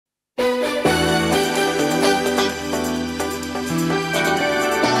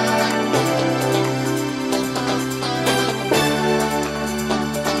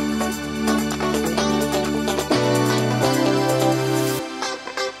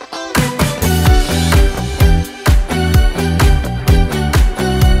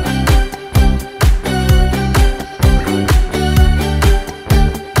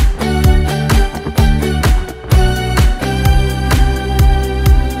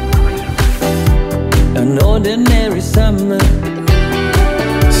ordinary summer.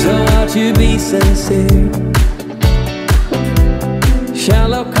 So hard to be sincere.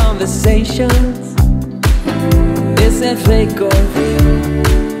 Shallow conversations, is that fake or real?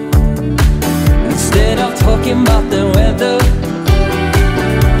 Instead of talking about the weather,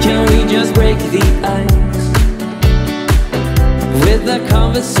 can we just break the ice with a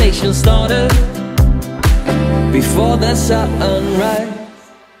conversation starter before the sunrise?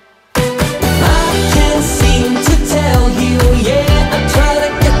 I can't seem to tell you, yeah, I try to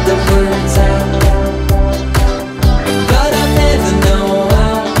get the words out, but I never know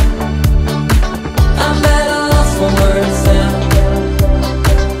how. I'm at a loss for words now.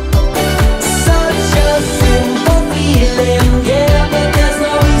 Such a simple feeling, yeah, but there's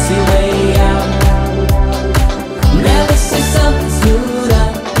no easy way out. Never see something smoother.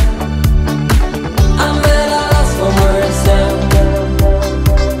 I'm at a loss for words now.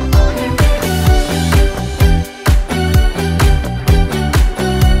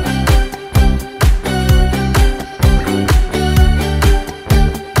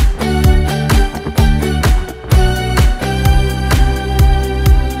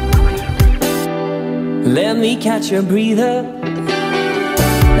 Let me catch a breather,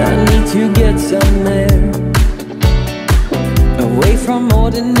 I need to get some air, away from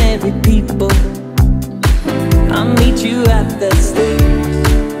ordinary people. I'll meet you at the stairs.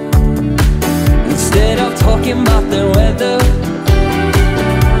 Instead of talking about the weather,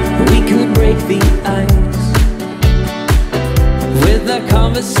 we could break the ice with a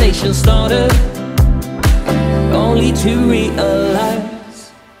conversation starter, only to realize